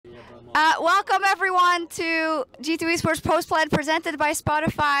Welcome everyone to G2 Esports Post Plan presented by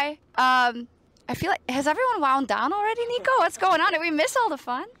Spotify. I feel like, has everyone wound down already, NiKo? What's going on? Did we miss all the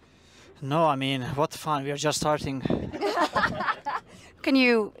fun? No, I mean, what fun? We are just starting. Can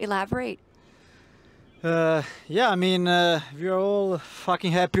you elaborate? Yeah, I mean, we are all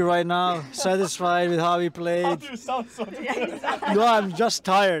fucking happy right now, satisfied with how we played. No, I'm just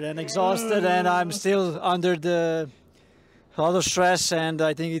tired and exhausted, and I'm still under a lot of stress, and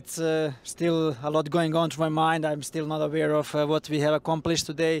I think it's still a lot going on through my mind. I'm still not aware of what we have accomplished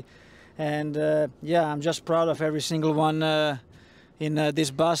today, and yeah, I'm just proud of every single one in this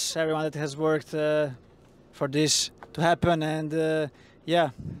bus, everyone that has worked for this to happen, and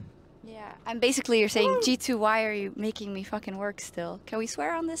yeah. Yeah, and basically you're saying, G2, why are you making me fucking work still? Can we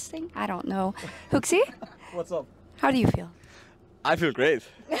swear on this thing? I don't know. HooXi? What's up? How do you feel? I feel great.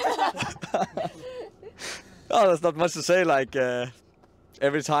 Oh, there's not much to say. Like,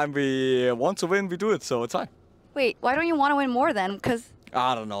 every time we want to win, we do it, so it's fine. Wait, why don't you want to win more then? Because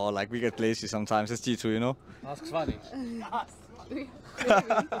I don't know, like, we get lazy sometimes. It's G2, you know? Ask Swani.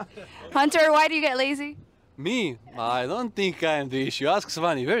 Hunter, why do you get lazy? Me? I don't think I am the issue. Ask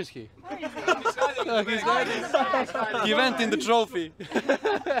Swani. Where is he? He went in the trophy.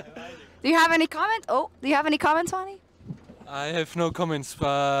 Do you have any comment? Oh, do you have any comments, Swani? I have no comments.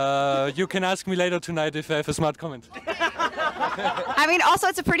 You can ask me later tonight if I have a smart comment. I mean, also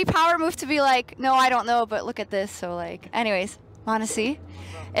it's a pretty power move to be like, no, I don't know, but look at this. So like, anyways, wanna see?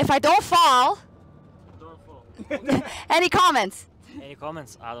 If I don't fall. Any comments? Any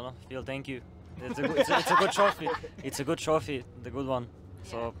comments? I don't know. Phil, thank you. It's a good trophy. It's a good trophy, the good one.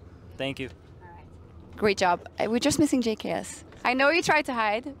 So, thank you. Great job. We're just missing JKS. I know you tried to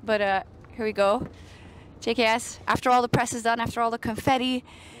hide, but here we go. JKS, after all the press is done, after all the confetti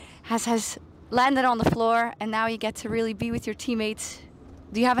has landed on the floor, and now you get to really be with your teammates.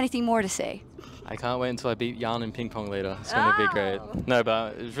 Do you have anything more to say? I can't wait until I beat Jan in ping pong later. It's going to be great. No,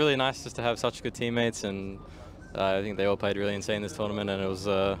 but it was really nice just to have such good teammates, and I think they all played really insane this tournament, and it was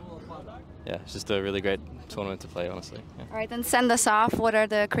yeah, it's just a really great tournament to play, honestly. Yeah. All right, then send us off. What are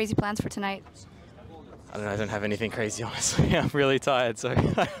the crazy plans for tonight? I don't know, I don't have anything crazy, honestly. I'm really tired, so I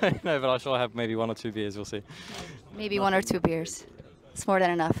don't know, but I'll sure have maybe 1 or 2 beers, we'll see. Maybe 1 or 2 beers. It's more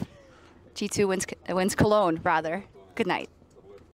than enough. G2 wins Cologne, rather. Good night.